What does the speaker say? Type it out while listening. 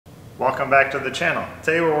Welcome back to the channel.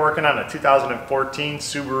 Today we're working on a 2014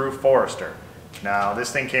 Subaru Forester. Now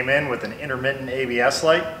this thing came in with an intermittent ABS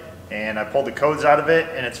light and I pulled the codes out of it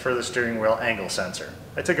and it's for the steering wheel angle sensor.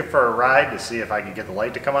 I took it for a ride to see if I could get the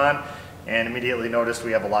light to come on and immediately noticed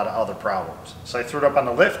we have a lot of other problems. So I threw it up on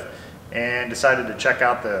the lift and decided to check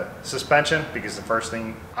out the suspension because the first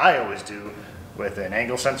thing I always do with an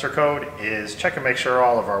angle sensor code is check and make sure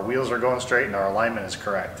all of our wheels are going straight and our alignment is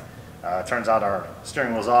correct. It turns out our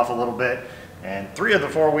steering wheel's off a little bit and 3 of the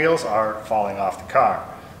 4 wheels are falling off the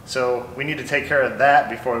car. So we need to take care of that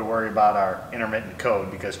before we worry about our intermittent code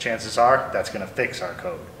because chances are that's going to fix our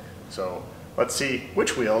code. So let's see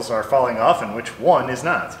which wheels are falling off and which one is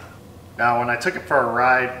not. Now when I took it for a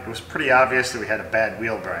ride, it was pretty obvious that we had a bad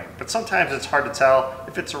wheel bearing, but sometimes it's hard to tell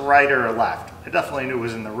if it's a right or a left. I definitely knew it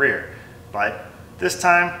was in the rear, but this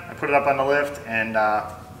time I put it up on the lift and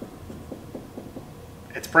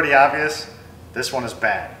it's pretty obvious this one is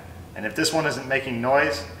bad. And if this one isn't making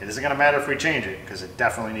noise, it isn't going to matter if we change it because it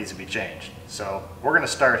definitely needs to be changed. So we're going to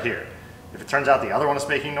start here. If it turns out the other one is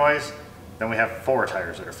making noise, then we have 4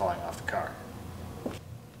 tires that are falling off the car.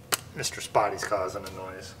 Mr. Spotty's causing a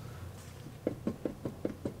noise.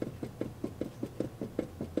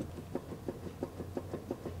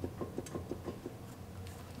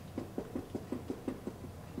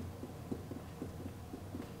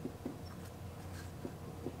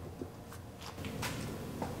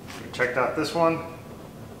 Checked out this one,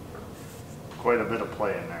 quite a bit of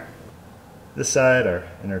play in there. This side, our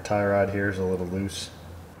inner tie rod here is a little loose.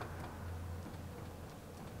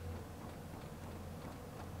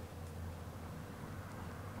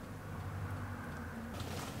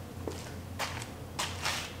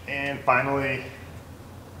 And finally,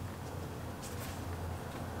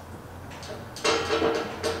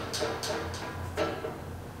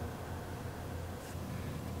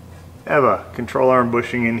 I have a control arm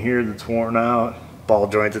bushing in here that's worn out. Ball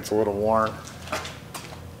joint that's a little worn.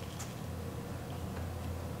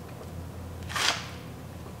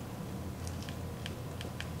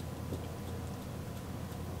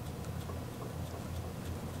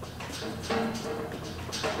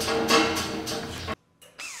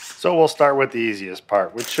 So we'll start with the easiest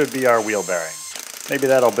part, which should be our wheel bearing. Maybe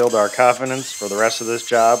that'll build our confidence for the rest of this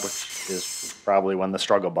job, which is probably when the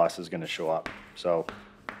struggle bus is going to show up. So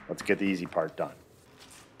let's get the easy part done.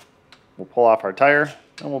 We'll pull off our tire,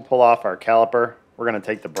 and we'll pull off our caliper. We're going to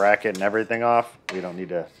take the bracket and everything off. We don't need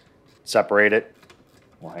to separate it.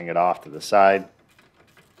 We'll hang it off to the side.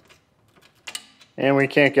 And we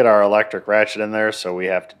can't get our electric ratchet in there, so we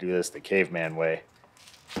have to do this the caveman way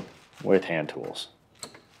with hand tools.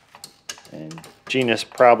 And Genius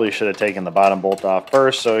probably should have taken the bottom bolt off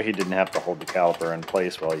first so he didn't have to hold the caliper in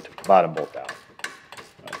place while he took the bottom bolt out.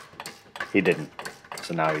 But he didn't.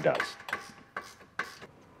 So now he does.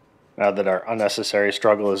 Now that our unnecessary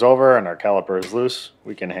struggle is over and our caliper is loose,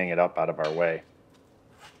 we can hang it up out of our way.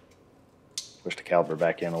 Push the caliper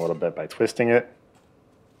back in a little bit by twisting it.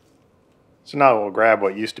 So now we'll grab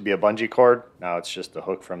what used to be a bungee cord. Now it's just the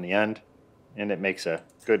hook from the end, and it makes a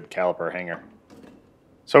good caliper hanger.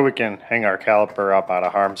 So we can hang our caliper up out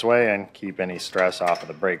of harm's way and keep any stress off of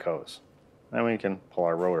the brake hose. Then we can pull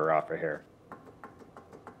our rotor off of here.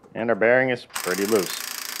 And our bearing is pretty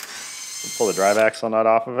loose. We'll pull the drive axle nut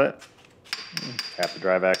off of it. Tap the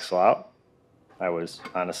drive axle out. I was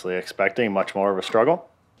honestly expecting much more of a struggle.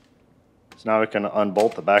 So now we can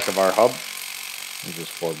unbolt the back of our hub. There's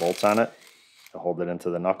just 4 bolts on it to hold it into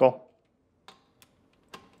the knuckle.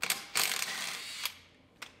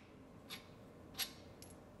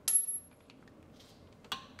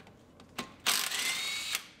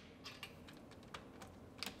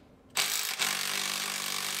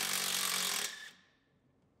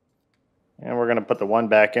 And we're going to put the one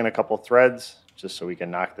back in a couple threads just so we can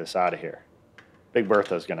knock this out of here. Big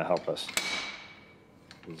Bertha is going to help us.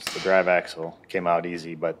 The drive axle came out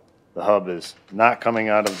easy, but the hub is not coming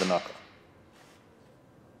out of the knuckle.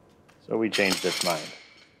 So we changed its mind.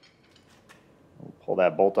 We'll pull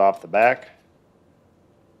that bolt off the back.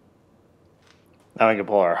 Now we can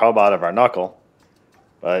pull our hub out of our knuckle,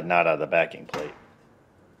 but not out of the backing plate.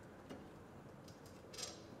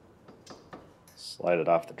 Slide it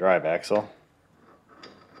off the drive axle.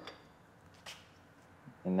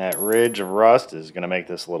 And that ridge of rust is going to make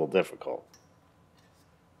this a little difficult.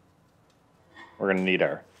 We're going to need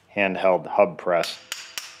our handheld hub press.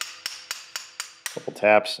 A couple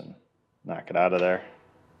taps and knock it out of there.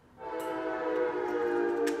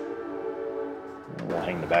 And we'll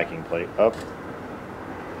hang the backing plate up.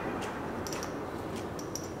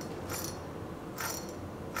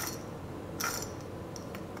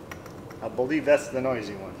 I believe that's the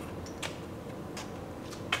noisy one.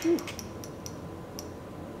 You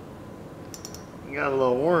got a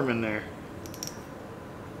little warm in there.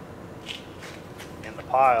 In the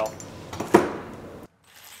pile.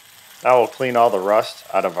 Now we'll clean all the rust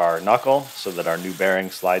out of our knuckle so that our new bearing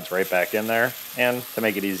slides right back in there, and to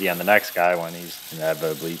make it easy on the next guy when he's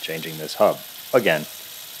inevitably changing this hub again.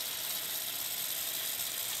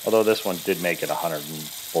 Although this one did make it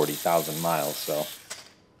 140,000 miles, so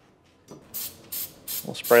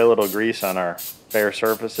we'll spray a little grease on our bare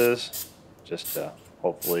surfaces just to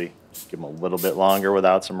hopefully give them a little bit longer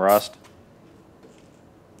without some rust.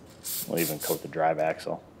 We'll even coat the drive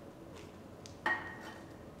axle,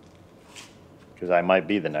 because I might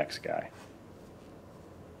be the next guy.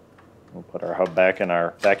 We'll put our hub back in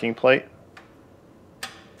our backing plate.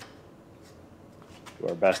 Do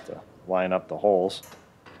our best to line up the holes.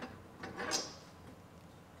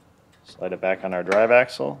 Slide it back on our drive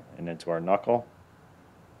axle and into our knuckle.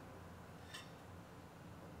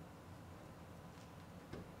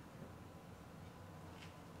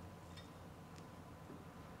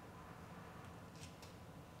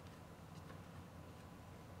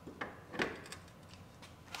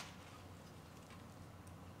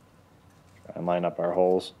 And line up our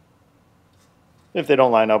holes. If they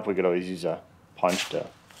don't line up, we could always use a punch to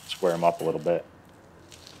square them up a little bit.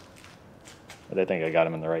 But I think I got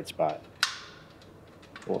them in the right spot.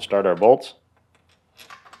 We'll start our bolts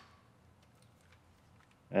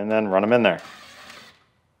and then run them in there.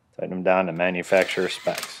 Tighten them down to manufacturer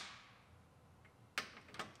specs.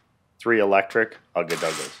 3 electric Ugga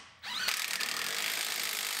Duggas.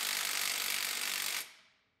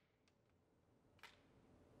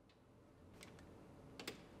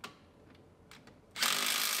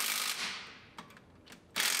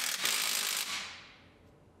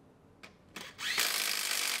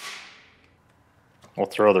 We'll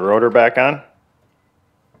throw the rotor back on.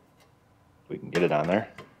 We can get it on there.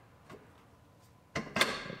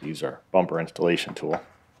 Use our bumper installation tool.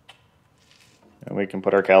 And we can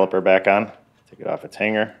put our caliper back on, take it off its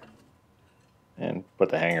hanger, and put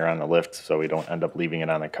the hanger on the lift so we don't end up leaving it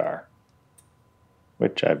on the car,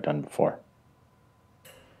 which I've done before.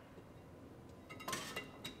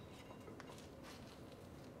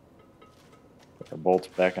 Put our bolts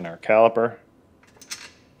back in our caliper.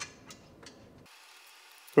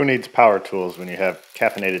 Who needs power tools when you have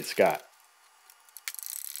caffeinated Scott?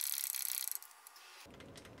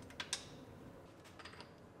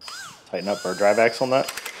 Tighten up our drive axle nut.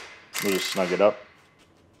 We'll just snug it up.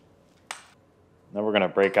 Now we're going to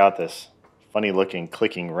break out this funny looking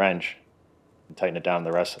clicking wrench and tighten it down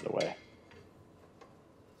the rest of the way.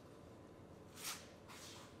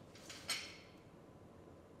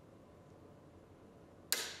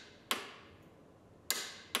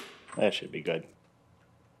 That should be good.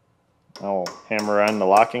 Now we'll hammer on the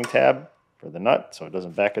locking tab for the nut so it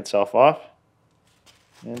doesn't back itself off,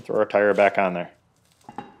 and throw our tire back on there.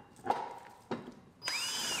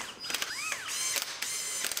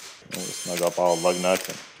 We'll snug up all the lug nuts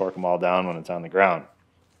and torque them all down when it's on the ground,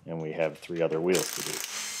 and we have 3 other wheels to do.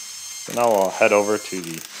 So now we'll head over to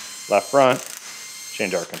the left front,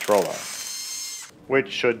 change our control arm,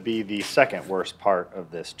 which should be the second worst part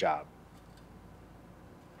of this job.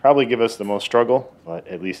 Probably give us the most struggle, but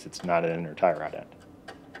at least it's not an inner tie rod end.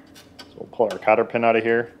 So we'll pull our cotter pin out of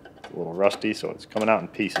here. It's a little rusty, so it's coming out in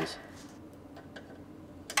pieces.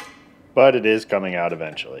 But it is coming out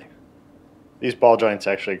eventually. These ball joints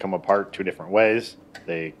actually come apart 2 different ways.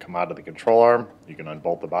 They come out of the control arm. You can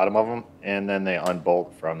unbolt the bottom of them, and then they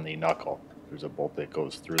unbolt from the knuckle. There's a bolt that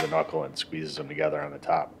goes through the knuckle and squeezes them together on the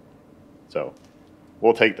top. So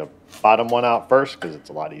we'll take the bottom one out first because it's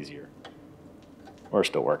a lot easier. We're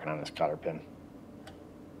still working on this cotter pin.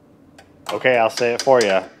 Okay, I'll say it for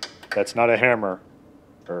you. That's not a hammer.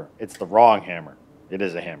 Or it's the wrong hammer. It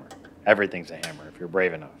is a hammer. Everything's a hammer if you're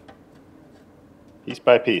brave enough. Piece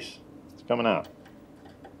by piece. It's coming out.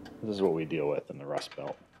 This is what we deal with in the rust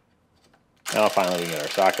belt. Now finally we can get our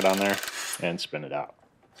socket on there and spin it out.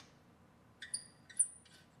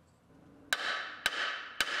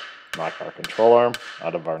 Knock our control arm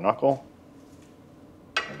out of our knuckle.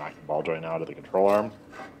 And knock the ball joint out of the control arm,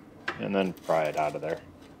 and then pry it out of there.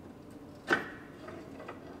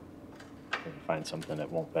 Find something that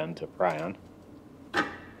won't bend to pry on.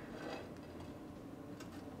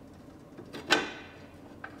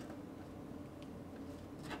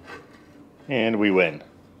 And we win.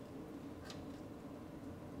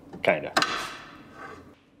 Kinda.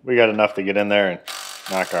 We got enough to get in there and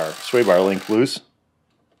knock our sway bar link loose.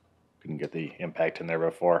 Couldn't get the impact in there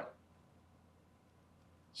before.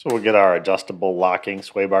 So we'll get our adjustable locking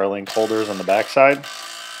sway bar link holders on the back side,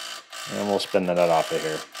 and we'll spin the nut off of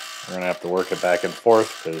here. We're going to have to work it back and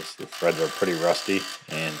forth because the threads are pretty rusty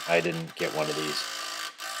and I didn't get one of these.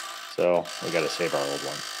 So we got to save our old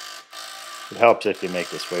one. It helps if you make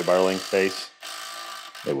the sway bar link face.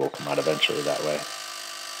 It will come out eventually that way.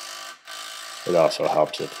 It also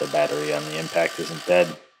helps if the battery on the impact isn't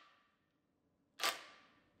dead.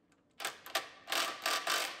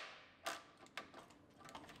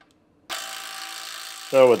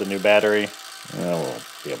 So with a new battery, we'll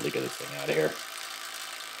be able to get this thing out of here.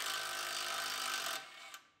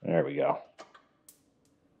 There we go.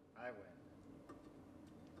 I win.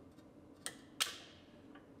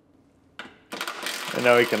 And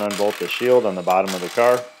now we can unbolt the shield on the bottom of the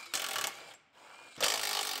car.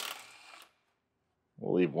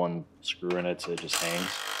 We'll leave one screw in it so it just hangs.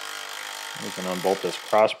 We can unbolt this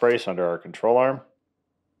cross brace under our control arm.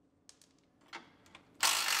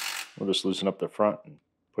 We'll just loosen up the front and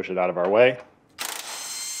push it out of our way.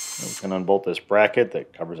 And we can unbolt this bracket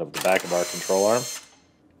that covers up the back of our control arm.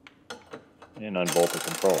 And unbolt the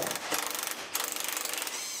control arm.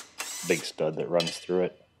 Big stud that runs through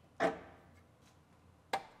it.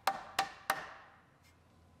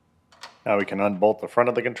 Now we can unbolt the front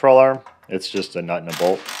of the control arm. It's just a nut and a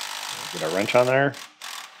bolt. Get our wrench on there.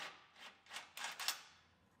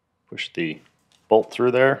 Push the bolt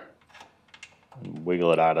through there and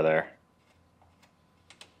wiggle it out of there.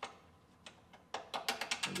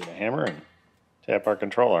 Get a hammer and tap our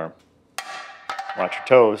control arm. Watch your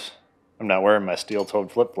toes. I'm not wearing my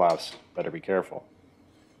steel-toed flip-flops. Better be careful.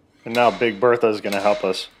 And now Big Bertha is going to help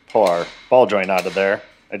us pull our ball joint out of there.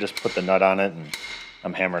 I just put the nut on it and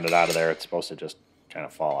I'm hammering it out of there. It's supposed to just kind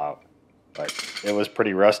of fall out. But it was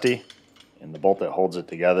pretty rusty, and the bolt that holds it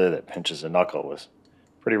together that pinches the knuckle was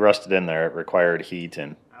pretty rusted in there. It required heat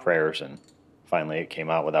and prayers, and finally it came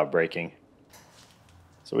out without breaking.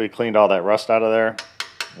 So we cleaned all that rust out of there.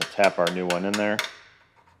 We'll tap our new one in there.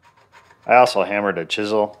 I also hammered a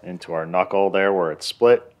chisel into our knuckle there where it's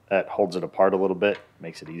split. That holds it apart a little bit,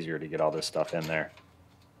 makes it easier to get all this stuff in there.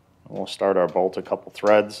 And we'll start our bolt a couple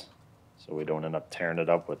threads so we don't end up tearing it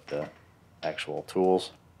up with the actual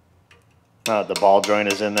tools. Now that the ball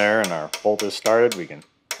joint is in there and our bolt is started, we can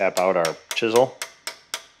tap out our chisel,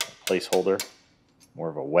 a placeholder, more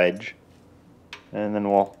of a wedge, and then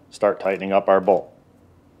we'll start tightening up our bolt.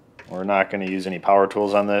 We're not going to use any power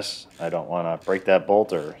tools on this. I don't want to break that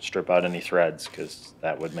bolt or strip out any threads because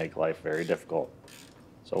that would make life very difficult.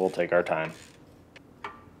 So we'll take our time.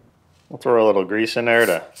 We'll throw a little grease in there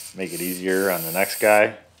to make it easier on the next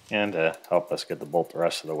guy and to help us get the bolt the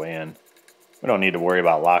rest of the way in. We don't need to worry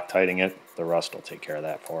about Loctiting it. The rust will take care of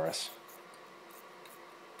that for us.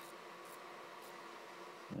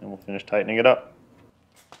 And we'll finish tightening it up.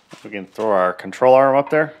 We can throw our control arm up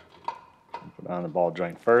there. Put on the ball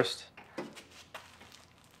joint first.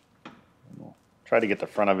 And we'll try to get the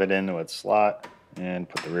front of it into its slot and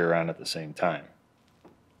put the rear on at the same time.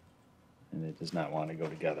 And it does not want to go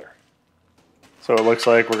together. So it looks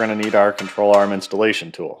like we're going to need our control arm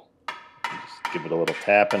installation tool. Just give it a little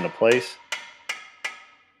tap into place.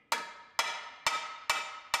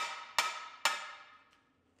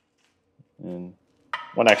 And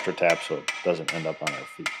one extra tap so it doesn't end up on our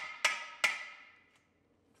feet.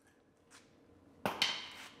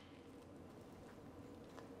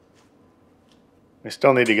 We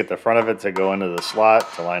still need to get the front of it to go into the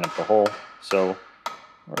slot to line up the hole, so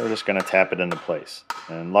we're just going to tap it into place.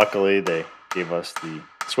 And luckily they gave us the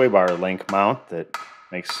sway bar link mount that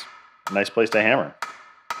makes a nice place to hammer.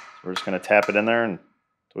 So we're just going to tap it in there and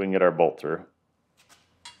so we can get our bolt through.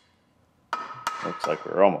 Looks like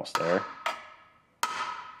we're almost there.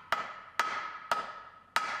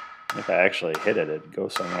 If I actually hit it, it'd go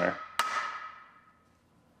somewhere.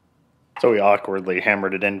 So we awkwardly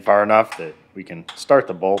hammered it in far enough that we can start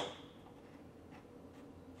the bolt.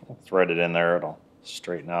 We'll thread it in there, it'll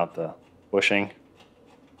straighten out the bushing.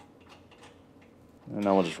 And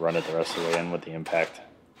then we'll just run it the rest of the way in with the impact.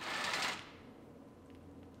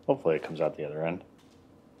 Hopefully it comes out the other end.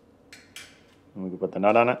 And we can put the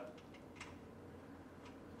nut on it.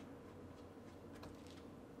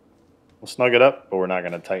 We'll snug it up, but we're not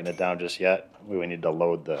going to tighten it down just yet. We need to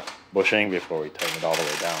load the bushing before we tighten it all the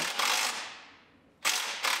way down.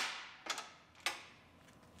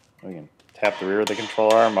 We can tap the rear of the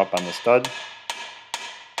control arm up on the stud.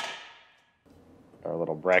 Put our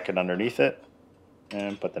little bracket underneath it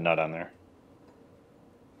and put the nut on there.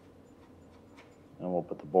 And we'll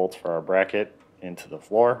put the bolts for our bracket into the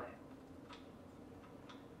floor.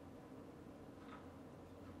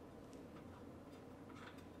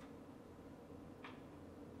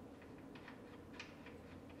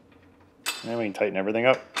 And we can tighten everything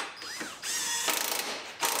up.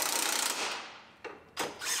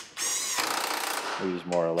 use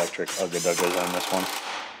more electric ugga-duggas on this one.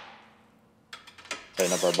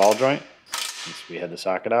 Tighten up our ball joint since we had the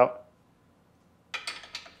socket out.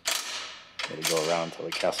 Let it go around until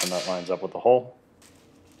the castle nut lines up with the hole.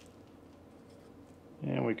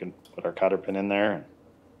 And we can put our cotter pin in there and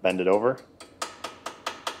bend it over.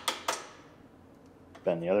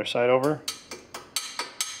 Bend the other side over.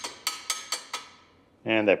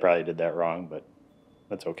 And I probably did that wrong, but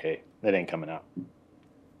that's okay. That ain't coming out. We'll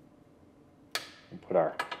put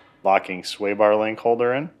our locking sway bar link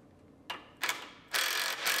holder in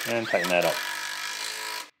and tighten that up.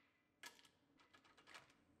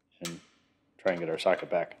 And try and get our socket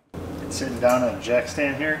back. It's sitting down on a jack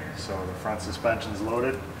stand here, so the front suspension's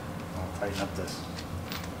loaded. I'll tighten up this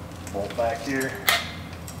bolt back here.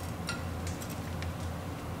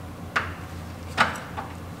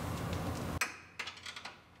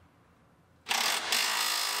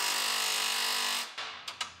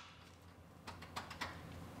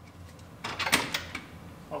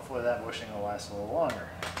 Hopefully that bushing will last a little longer.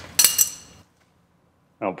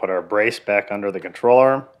 Now we'll put our brace back under the control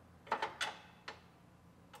arm.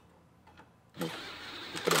 Put it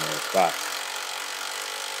in the right spot.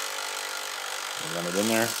 Run it in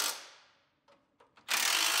there.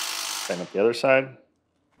 Tighten up the other side.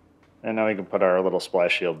 And now we can put our little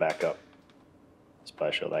splash shield back up. The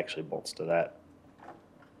splash shield actually bolts to that.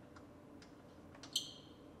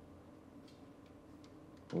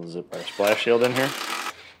 We'll zip our splash shield in here.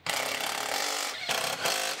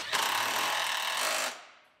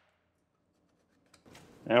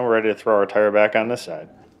 And we're ready to throw our tire back on this side.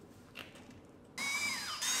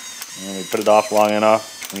 And we put it off long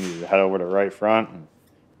enough. We need to head over to right front and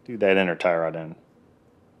do that inner tie rod in.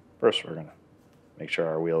 First we're going to make sure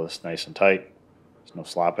our wheel is nice and tight. There's no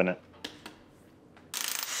slop in it.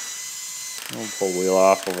 We'll pull the wheel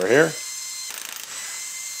off over here.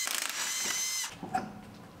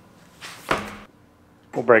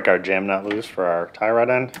 We'll break our jam nut loose for our tie rod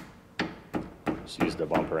end. Just use the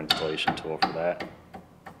bumper installation tool for that.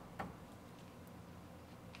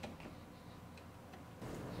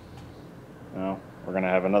 Now we're going to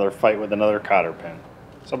have another fight with another cotter pin.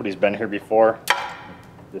 Somebody's been here before.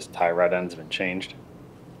 This tie rod end's been changed.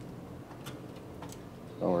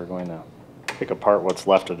 So we're going to pick apart what's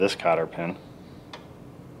left of this cotter pin.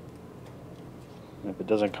 And if it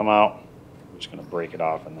doesn't come out, we're just going to break it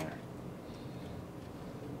off in there.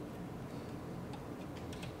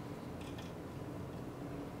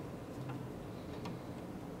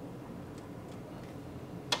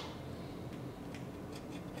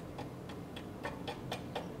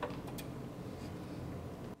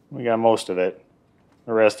 We got most of it.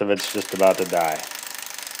 The rest of it's just about to die.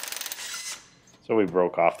 So we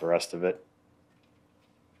broke off the rest of it.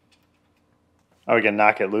 Now we can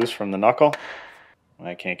knock it loose from the knuckle.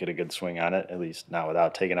 I can't get a good swing on it, at least not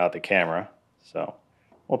without taking out the camera. So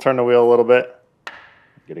we'll turn the wheel a little bit,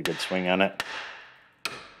 get a good swing on it.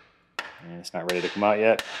 And it's not ready to come out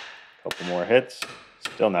yet. A couple more hits,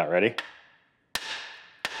 still not ready.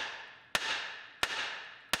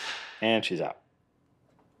 And she's out.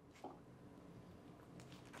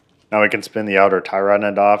 Now we can spin the outer tie rod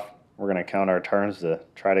end off. We're going to count our turns to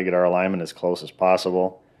try to get our alignment as close as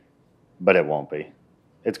possible, but it won't be.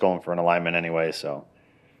 It's going for an alignment anyway, so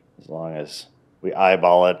as long as we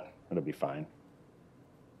eyeball it, it'll be fine.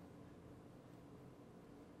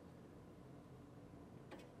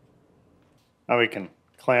 Now we can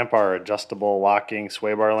clamp our adjustable locking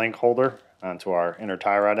sway bar link holder onto our inner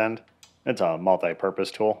tie rod end. It's a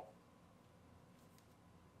multi-purpose tool.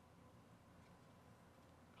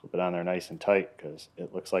 Clip it on there nice and tight because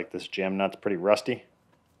it looks like this jam nut's pretty rusty.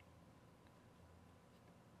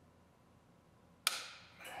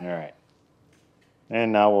 Alright.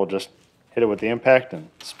 And now we'll just hit it with the impact and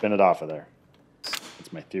spin it off of there.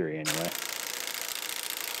 That's my theory anyway.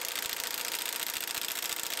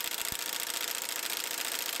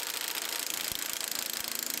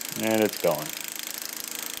 And it's going.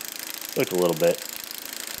 Took a little bit.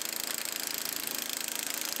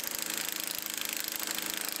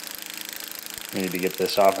 We need to get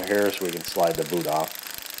this off of here so we can slide the boot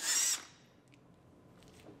off.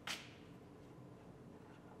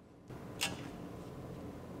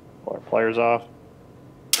 Pull our pliers off.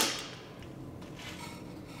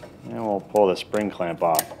 And we'll pull the spring clamp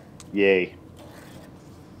off. Yay.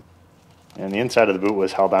 And the inside of the boot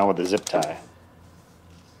was held on with a zip tie.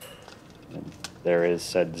 And there is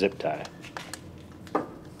said zip tie.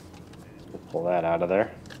 We'll pull that out of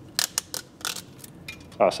there.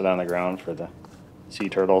 Toss it on the ground for the sea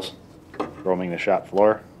turtles roaming the shop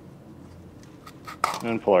floor.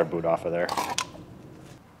 And pull our boot off of there.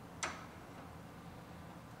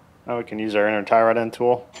 Now we can use our inner tie rod end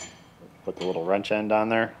tool. Put the little wrench end on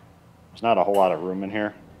there. There's not a whole lot of room in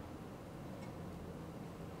here.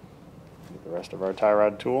 Get the rest of our tie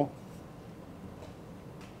rod tool.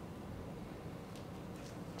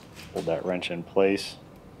 Hold that wrench in place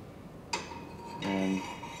and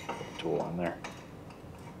put the tool on there.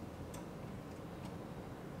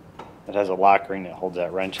 It has a lock ring that holds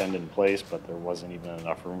that wrench end in place, but there wasn't even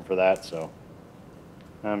enough room for that, so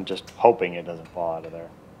I'm just hoping it doesn't fall out of there.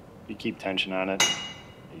 If you keep tension on it,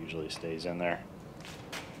 it usually stays in there.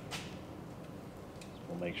 So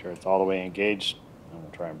we'll make sure it's all the way engaged, and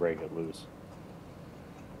we'll try and break it loose.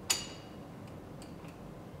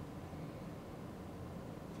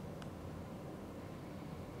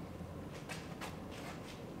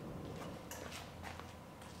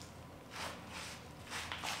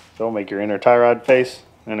 So make your inner tie rod face,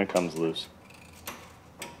 and it comes loose.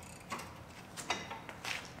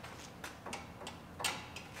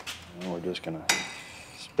 And we're just going to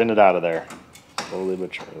spin it out of there, slowly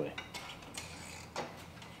but surely.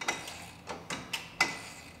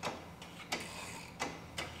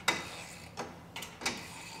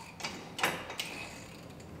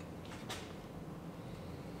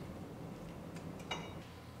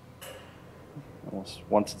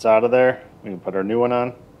 Once it's out of there, we can put our new one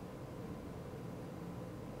on.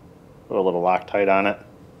 Put a little Loctite on it.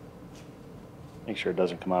 Make sure it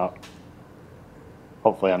doesn't come out.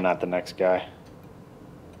 Hopefully I'm not the next guy.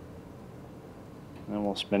 And then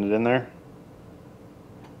we'll spin it in there.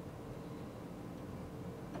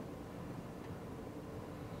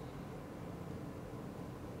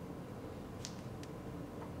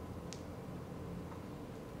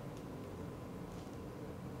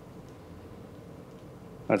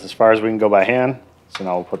 That's as far as we can go by hand. So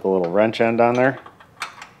now we'll put the little wrench end on there.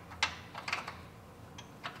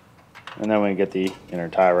 And then we can get the inner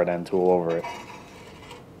tie rod end tool over it.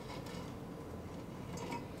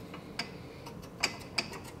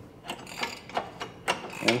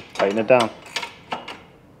 And tighten it down.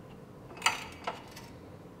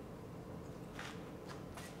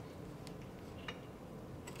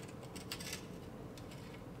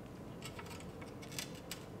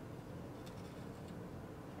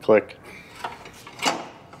 Click.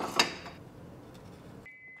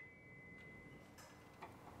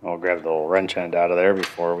 I'll grab the little wrench end out of there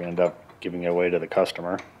before we end up giving it away to the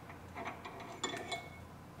customer.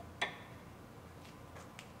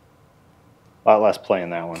 A lot less play in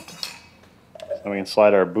that one. So we can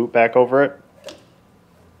slide our boot back over it.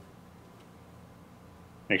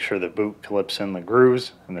 Make sure the boot clips in the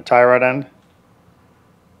grooves and the tie rod end. I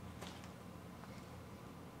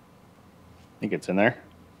think it's in there.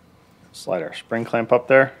 Slide our spring clamp up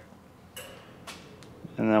there.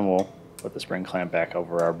 And then we'll put the spring clamp back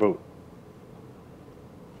over our boot.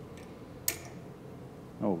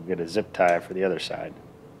 Oh, we'll get a zip tie for the other side.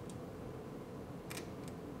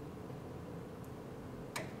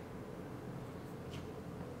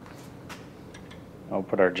 I'll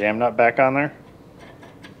put our jam nut back on there.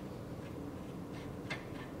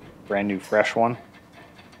 Brand new fresh one.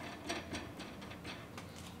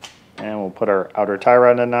 And we'll put our outer tie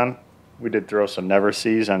rod end on. We did throw some never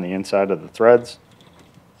sees on the inside of the threads.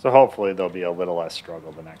 So hopefully there'll be a little less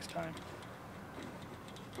struggle the next time.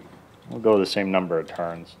 We'll go the same number of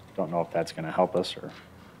turns. Don't know if that's going to help us or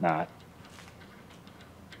not.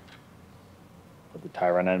 Put the tie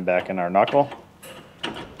rod end back in our knuckle.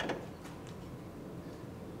 Put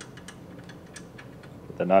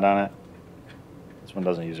the nut on it. This one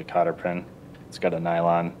doesn't use a cotter pin. It's got a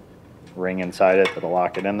nylon ring inside it that'll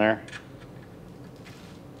lock it in there.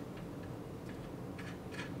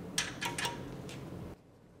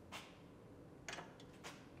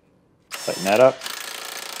 Tighten that up.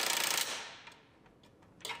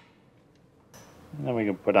 And then we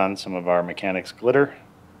can put on some of our mechanics glitter.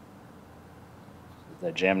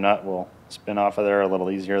 That jam nut will spin off of there a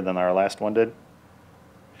little easier than our last one did.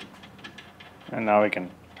 And now we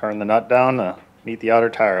can turn the nut down to meet the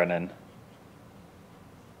outer tie rod in.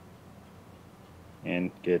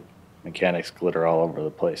 And get mechanics glitter all over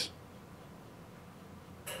the place.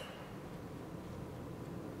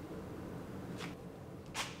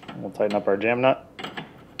 We'll tighten up our jam nut.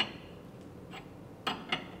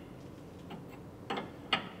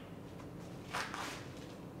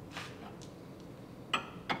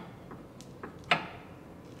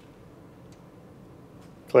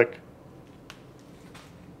 Click.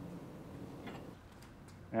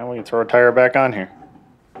 And we can throw our tire back on here.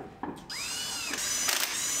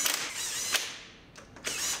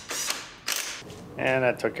 And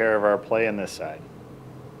that took care of our play in this side.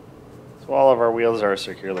 So all of our wheels are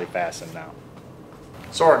securely fastened now.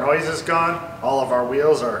 So our noise is gone. All of our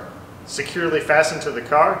wheels are securely fastened to the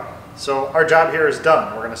car. So our job here is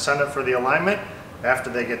done. We're going to send it for the alignment. After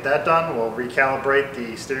they get that done, we'll recalibrate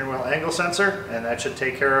the steering wheel angle sensor, and that should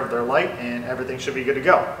take care of their light, and everything should be good to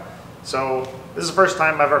go. So this is the first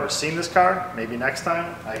time I've ever seen this car. Maybe next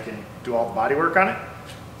time I can do all the body work on it.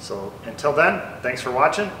 So until then, thanks for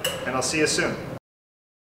watching, and I'll see you soon.